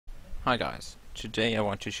Hi guys, today I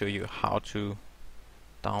want to show you how to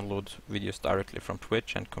download videos directly from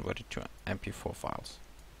Twitch and convert it to mp4 files.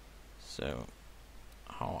 So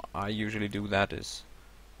how I usually do that is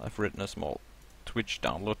I've written a small Twitch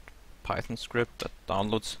download Python script that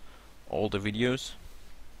downloads all the videos,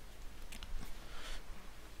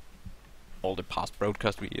 all the past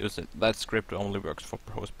broadcast videos. That script only works for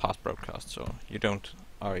past broadcasts, so you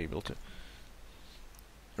are able to.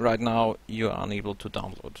 Right now you are unable to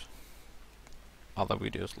download other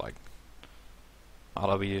videos like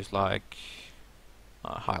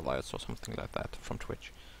highlights or something like that from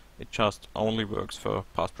Twitch. It just only works for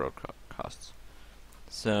past broadcasts.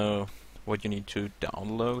 So what you need to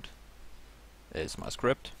download is my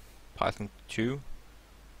script, Python 2,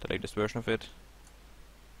 the latest version of it.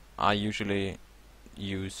 I usually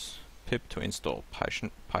use pip to install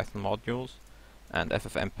Python modules and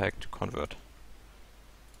ffmpeg to convert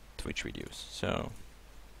Twitch videos. So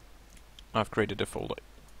I've created a folder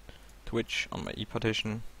Twitch on my E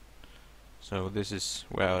partition. So this is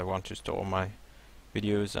where I want to store my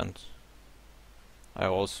videos, and I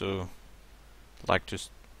also like to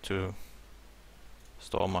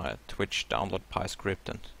store my Twitch download py script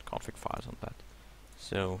and config files on that.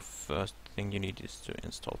 So first thing you need is to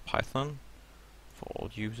install Python for all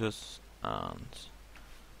users, and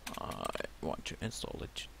I want to install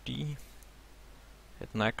it to D.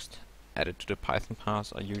 Hit next, add it to the Python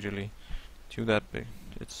path. I usually do that, but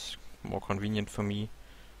it's more convenient for me.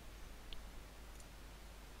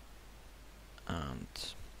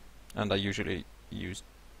 And I usually use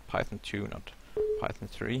Python 2, not Python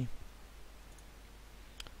 3.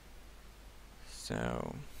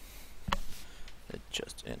 So it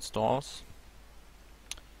just installs.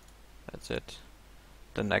 That's it.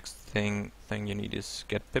 The next thing you need is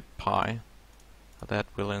get pip-py. That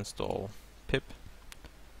will install pip.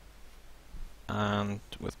 And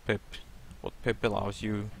with pip, what pip allows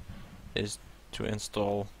you is to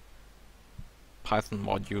install Python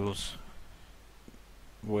modules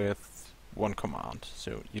with one command,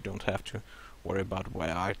 so you don't have to worry about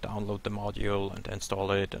where I download the module and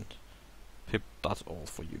install it, and pip does all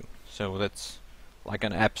for you. So that's like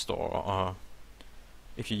an app store, or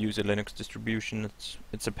if you use a Linux distribution,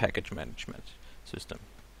 it's a package management system.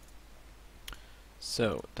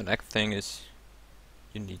 So the next thing is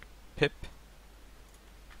you need pip.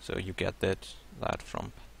 So you get that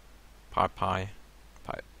from python.org,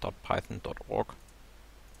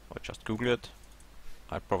 or just Google it.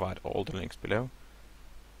 I provide all the links below.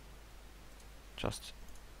 Just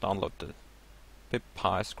download the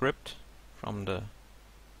pip-py script from the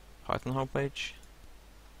Python homepage.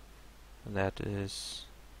 That is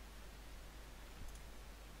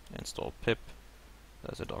install pip.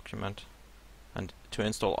 There's a document. And to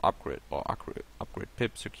install upgrade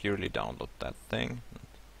pip, securely download that thing.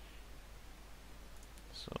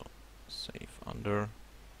 So save under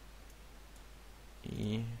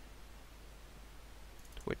E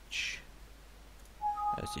Twitch.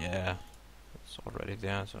 As yeah, it's already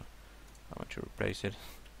there, so I want to replace it.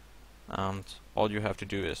 And all you have to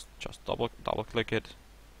do is just double click it,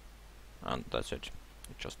 and that's it.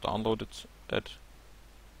 It just downloads it,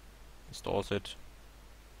 installs it.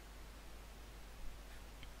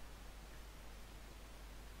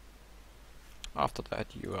 After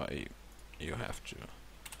that, you have to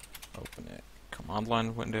open a command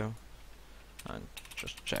line window and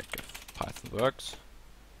just check if Python works.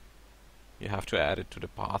 You have to add it to the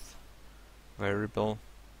path variable,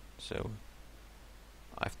 so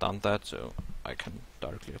I've done that, so I can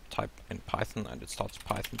directly type in Python and it starts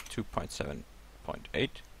Python 2.7.8.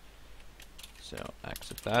 So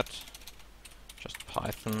exit that, just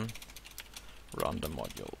Python, run the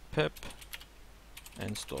module pip,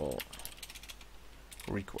 install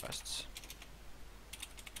requests.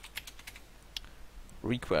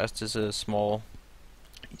 Request is a small,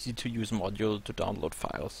 easy to use module to download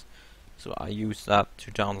files. So I use that to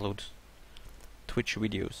download Twitch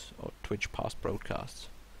videos or Twitch past broadcasts.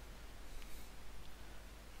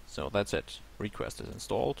 So that's it. Request is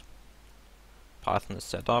installed, Python is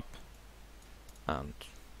set up, and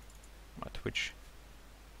my Twitch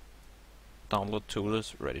download tool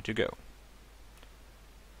is ready to go.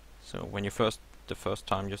 So when the first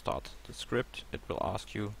time you start the script, it will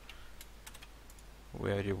ask you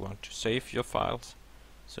where you want to save your files.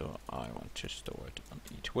 So I want to store it on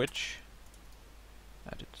eTwitch.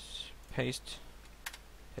 Edit, paste,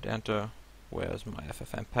 hit enter. Where's my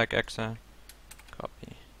ffmpeg exe?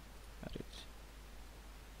 Copy, edit.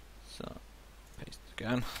 So paste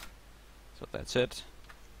again. So that's it.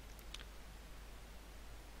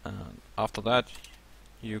 And after that,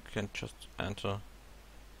 you can just enter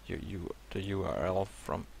the URL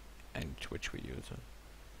from Twitch we use.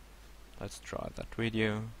 Let's try that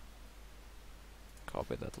video.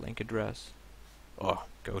 Copy that link address. Or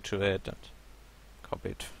go to it and copy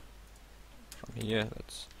it from here.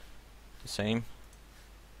 That's the same.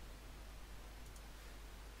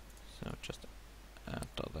 So just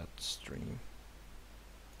enter that stream.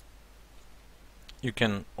 You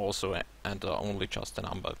can also enter only just a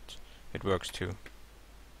number. It works too.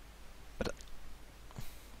 But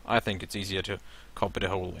I think it's easier to copy the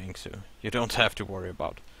whole link, so you don't have to worry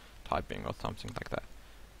about typing or something like that.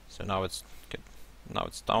 So now it's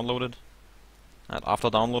downloaded, and after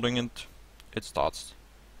downloading it, it starts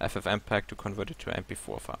ffmpeg to convert it to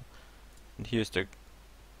mp4 file. And here's the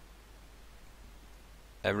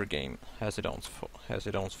every game has its own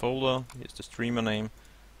folder. Here's the streamer name,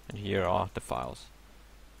 and here are the files.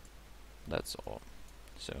 That's all.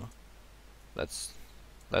 So that's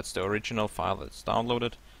the original file that's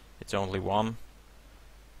downloaded. It's only one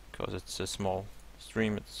because it's a small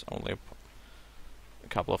stream. It's only a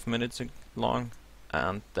couple of minutes long,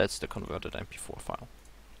 and that's the converted mp4 file.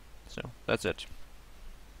 So that's it.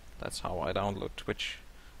 That's how I download Twitch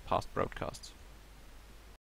past broadcasts.